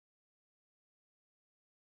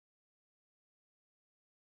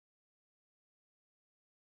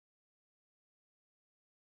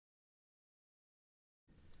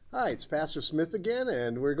Hi, it's Pastor Smith again,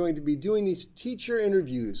 and we're going to be doing these teacher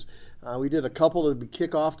interviews. We did a couple to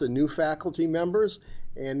kick off the new faculty members,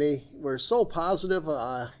 and they were so positive,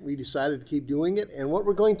 we decided to keep doing it. And what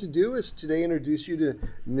we're going to do is today introduce you to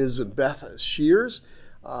Ms. Beth Scheeres.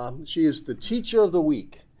 She is the Teacher of the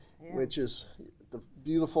Week, which is the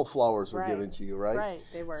beautiful flowers were given to you, right? Right,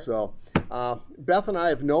 they were. So Beth and I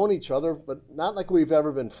have known each other, but not like we've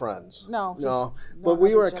ever been friends. No. But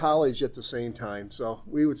we were at college at the same time, so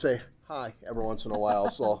we would say hi every once in a while.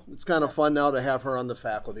 So it's kind of fun now to have her on the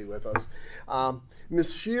faculty with us.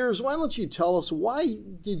 Ms. Scheeres, why don't you tell us, why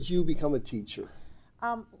did you become a teacher?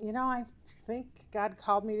 I think God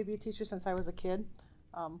called me to be a teacher since I was a kid.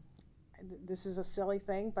 This is a silly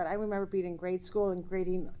thing, but I remember being in grade school and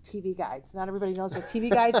grading TV guides. Not everybody knows what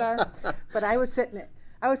TV guides are, but I would sit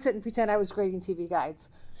and pretend I was grading TV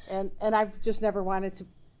guides, and I've just never wanted to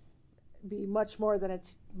be much more than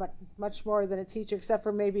a teacher, except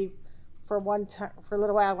for maybe for a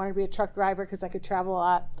little while I wanted to be a truck driver because I could travel a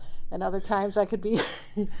lot, and other times I could be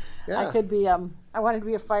I wanted to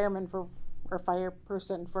be a fireman or fire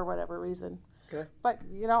person for whatever reason. Okay. But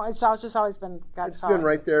it's just always been God's call. It's been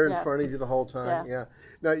right there in front of you the whole time. Yeah.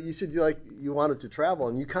 Now you said you wanted to travel,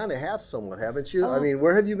 and you kind of have somewhat, haven't you? I mean,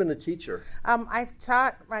 where have you been a teacher? I've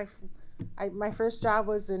taught my first job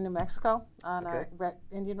was in New Mexico on a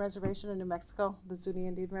Indian reservation in New Mexico, the Zuni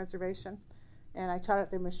Indian Reservation, and I taught at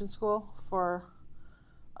their mission school for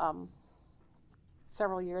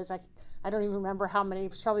several years. I don't even remember how many.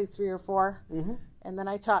 It was probably 3 or 4. Mm-hmm. And then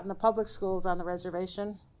I taught in the public schools on the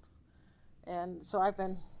reservation. And so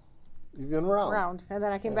You've been around. And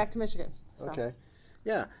then I came back to Michigan. So. Okay.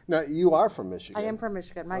 Yeah. Now, you are from Michigan. I am from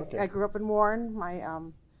Michigan. I grew up in Warren.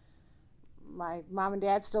 My mom and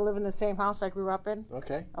dad still live in the same house I grew up in.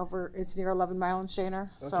 Okay. It's near 11 Mile and Shaner.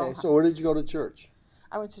 Okay. So where did you go to church?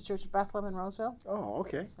 I went to Church of Bethlehem in Roseville. Oh,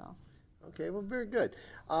 okay. So. Okay. Well, very good.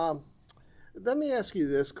 Let me ask you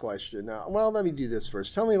this question. Let me do this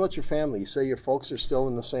first. Tell me about your family. You say your folks are still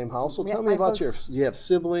in the same house. So tell me about you have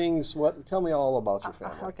siblings. Tell me all about your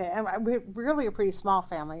family. Okay. We're really a pretty small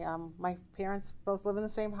family. My parents both live in the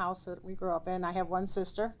same house that we grew up in. I have one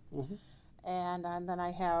sister, and then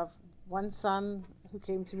I have one son who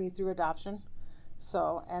came to me through adoption.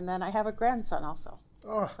 So, and then I have a grandson also.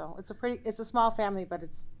 Oh. So it's a small family, but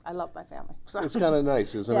I love my family. So. It's kind of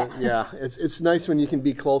nice, isn't it? Yeah. It's nice when you can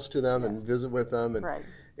be close to them and visit with them. And, right.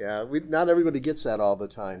 Yeah. Not everybody gets that all the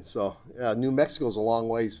time. So New Mexico is a long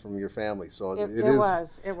ways from your family. So it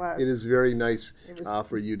is very nice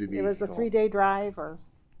for you to be. It was a 3-day drive or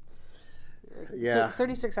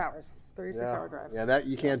 36 hours. 36-hour drive. Yeah, that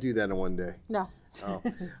you can't do that in one day. No. Oh.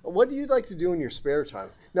 What do you like to do in your spare time?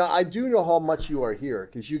 Now, I do know how much you are here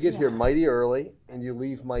because you get here mighty early and you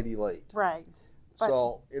leave mighty late. Right.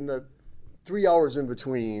 So in the 3 hours in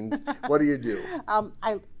between, what do you do?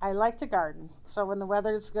 I like to garden. So when the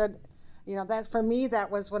weather's good, that for me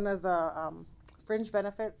that was one of the fringe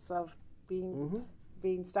benefits of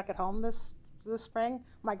being stuck at home this spring.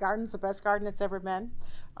 My garden's the best garden it's ever been.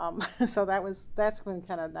 So that's been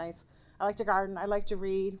kind of nice. I like to garden. I like to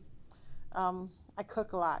read. I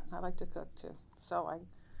cook a lot. I like to cook too. So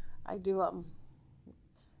I do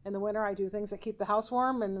in the winter I do things that keep the house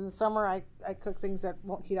warm, and in the summer I cook things that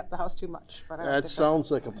won't heat up the house too much. But that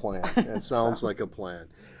sounds like a plan. That sounds like a plan.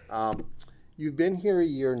 You've been here a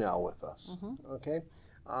year now with us. Okay.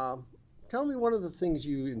 Tell me one of the things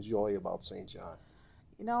you enjoy about St. John.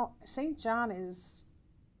 St. John is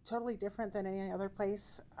totally different than any other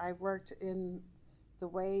place. I worked in the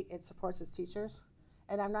way it supports its teachers.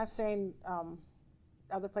 And I'm not saying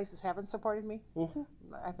other places haven't supported me.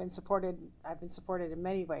 I've been supported in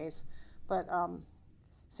many ways, but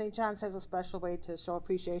St. John's has a special way to show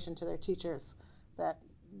appreciation to their teachers that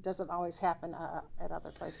doesn't always happen at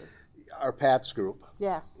other places. Our PATS group.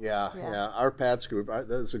 Yeah. Our PATS group.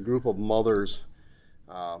 That's a group of mothers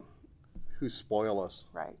who spoil us.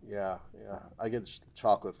 Right. Yeah. I get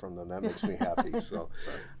chocolate from them. That makes me happy. So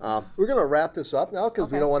we're going to wrap this up now because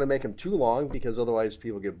we don't want to make them too long because otherwise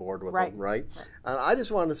people get bored with them, right? And I just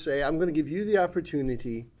want to say I'm going to give you the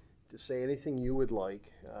opportunity to say anything you would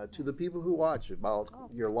like to the people who watch about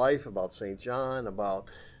your life, about St. John, about,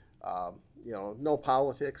 no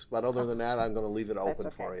politics. But other than that, I'm going to leave it open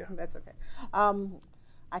for you. That's okay.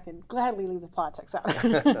 I can gladly leave the politics out.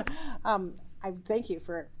 I thank you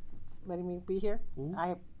for letting me be here.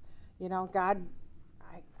 God,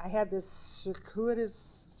 I had this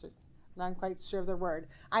circuitous, I'm not quite sure of the word.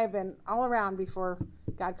 I have been all around before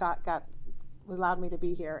God allowed me to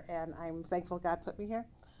be here, and I'm thankful God put me here.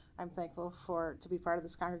 I'm thankful to be part of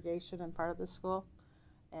this congregation and part of this school,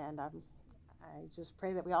 and I just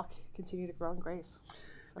pray that we all continue to grow in grace.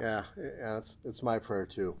 So. Yeah, it's my prayer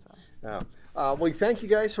too. So. Yeah. Well, thank you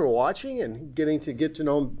guys for watching and getting to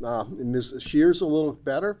know Ms. Scheeres a little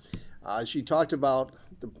better. She talked about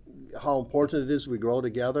how important it is we grow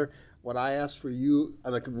together. What I ask for you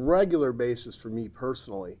on a regular basis for me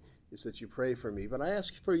personally is that you pray for me, but I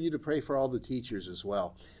ask for you to pray for all the teachers as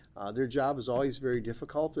well. Their job is always very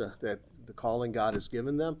difficult, that the calling God has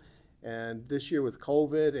given them. And this year with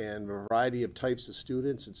COVID and a variety of types of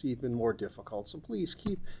students, it's even more difficult. So please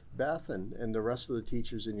keep Beth and the rest of the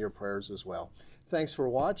teachers in your prayers as well. Thanks for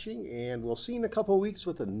watching, and we'll see you in a couple of weeks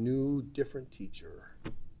with a new, different teacher.